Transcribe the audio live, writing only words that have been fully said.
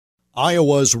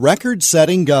Iowa's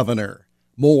record-setting governor.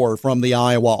 More from the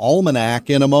Iowa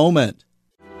Almanac in a moment.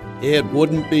 It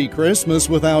wouldn't be Christmas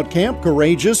without Camp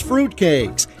Courageous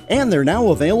fruitcakes, and they're now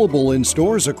available in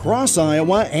stores across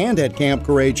Iowa and at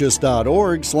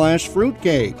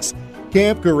campcourageous.org/fruitcakes.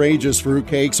 Camp Courageous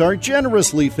fruitcakes are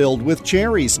generously filled with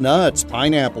cherries, nuts,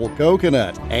 pineapple,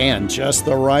 coconut, and just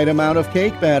the right amount of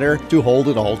cake batter to hold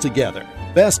it all together.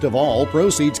 Best of all,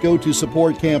 proceeds go to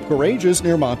support Camp Courageous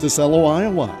near Monticello,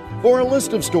 Iowa. For a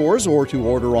list of stores or to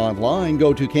order online,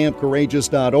 go to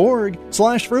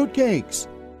campcourageous.org/fruitcakes.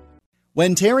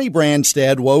 When Terry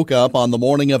Branstad woke up on the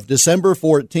morning of December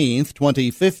 14,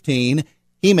 2015,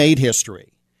 he made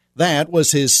history. That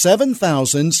was his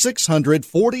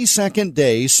 7,642nd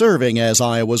day serving as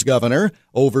Iowa's governor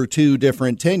over 2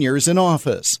 different tenures in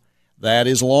office. That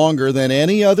is longer than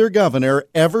any other governor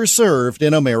ever served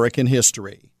in American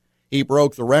history. He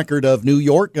broke the record of New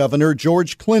York Governor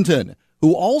George Clinton,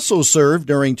 who also served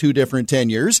during 2 different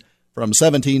tenures, from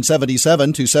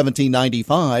 1777 to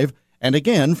 1795, and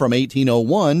again from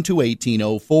 1801 to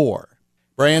 1804.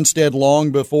 Branstad long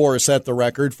before set the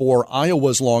record for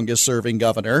Iowa's longest-serving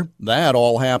governor. That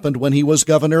all happened when he was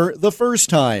governor the first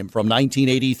time, from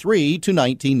 1983 to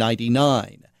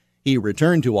 1999. He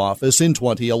returned to office in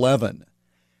 2011.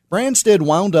 Branstad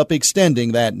wound up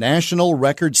extending that national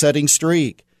record-setting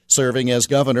streak, serving as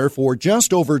governor for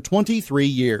just over 23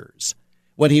 years.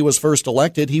 When he was first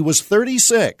elected, he was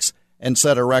 36 and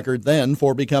set a record then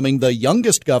for becoming the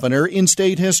youngest governor in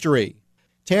state history.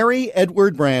 Terry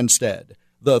Edward Branstad,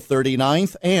 the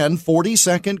 39th and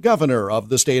 42nd governor of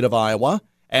the state of Iowa,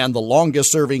 and the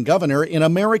longest-serving governor in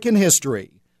American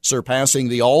history, surpassing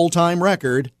the all-time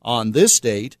record on this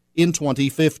date in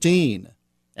 2015.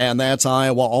 And that's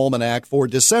Iowa Almanac for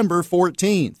December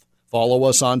 14th. Follow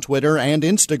us on Twitter and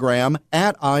Instagram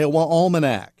at Iowa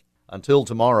Almanac. Until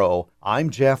tomorrow, I'm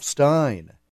Jeff Stein.